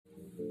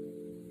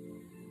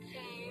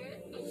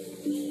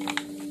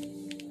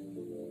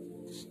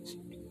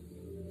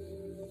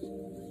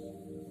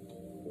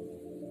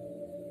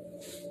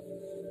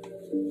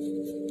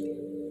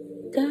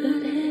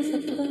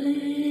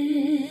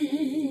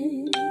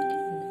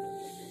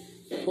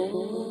for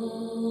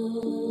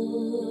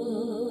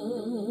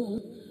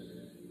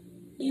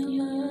your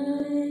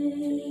life.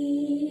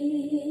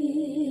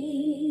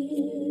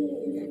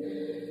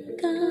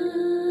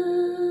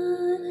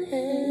 God has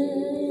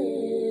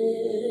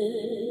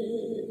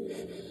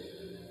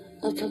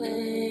a plan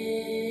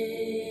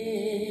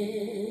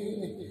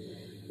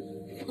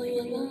for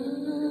your life.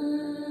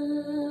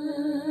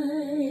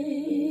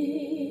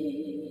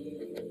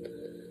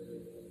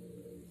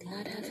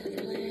 God has a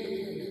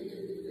plan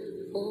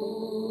for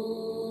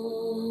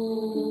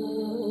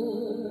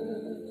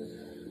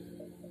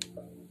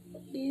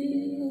you.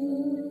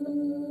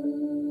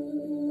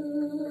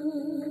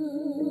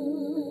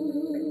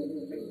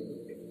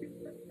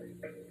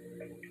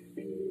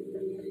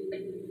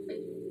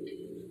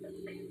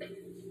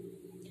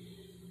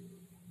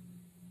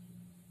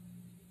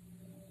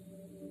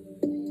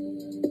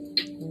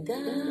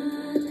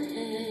 God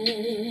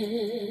has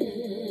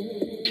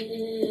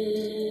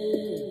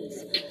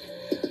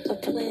a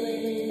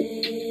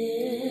plan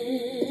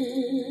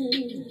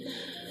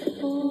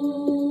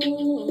for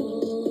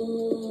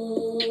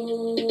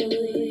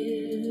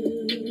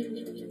you.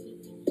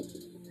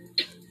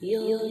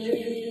 Your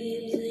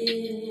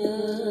dreams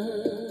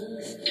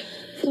must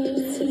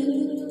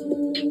pursue.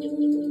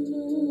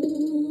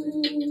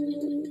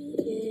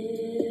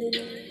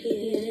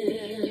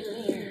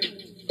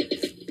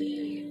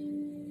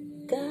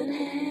 God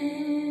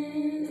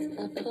has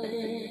a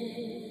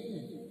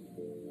plan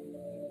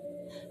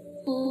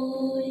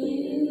for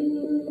you.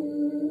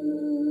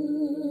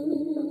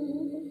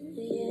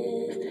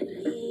 Yes,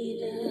 He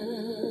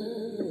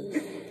does.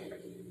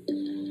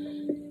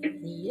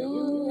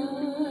 Your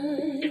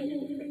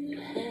life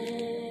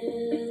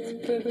has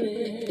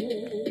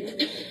purpose.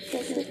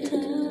 Yes, it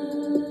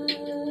does.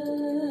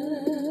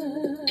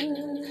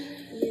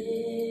 Yeah.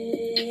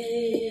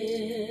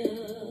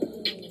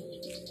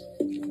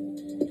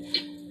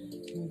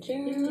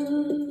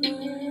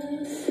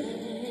 Jeremiah says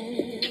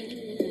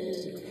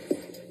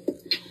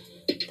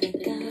that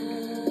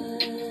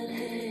God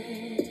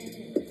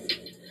has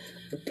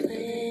a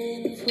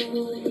plan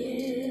for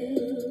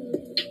you,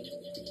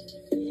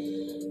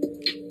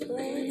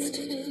 plans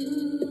to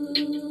deliver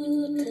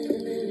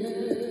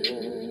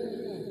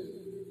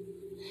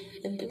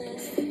and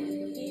bless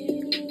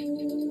you.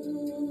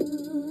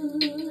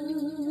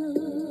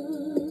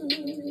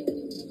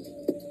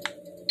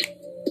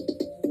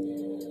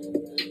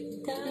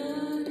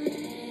 God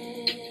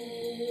has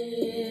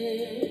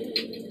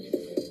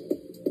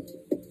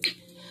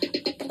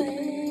a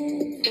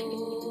plan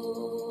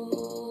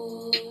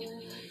for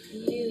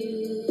you.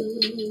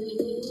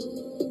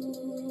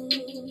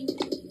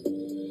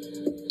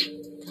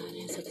 God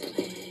has a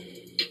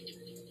plan.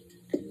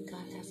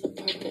 God has a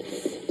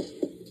purpose.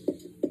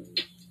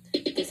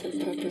 There's a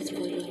purpose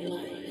for your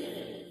life,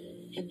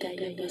 and that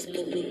you must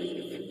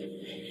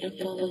believe and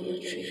follow your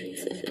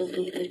dreams and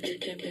believe that you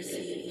can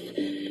receive,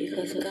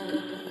 because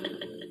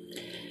God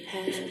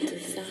has a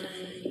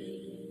design,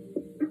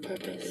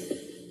 purpose,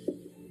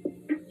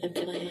 and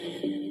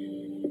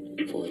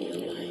plan for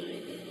your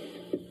life,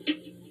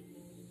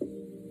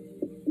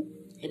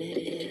 and it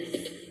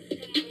is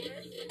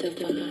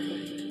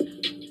divine,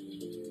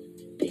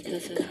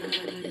 because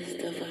God is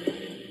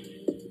divine.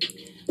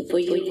 For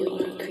you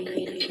are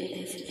created in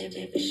His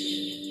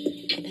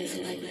image, in His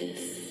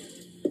likeness.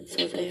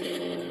 So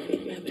therefore,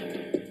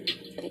 remember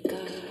that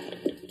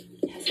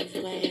God has a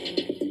plan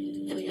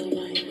for your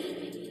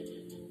life,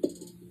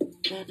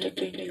 not to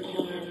bring you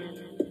harm,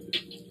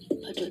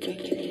 but to bring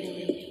you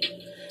healing,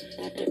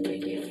 not to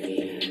bring you fear.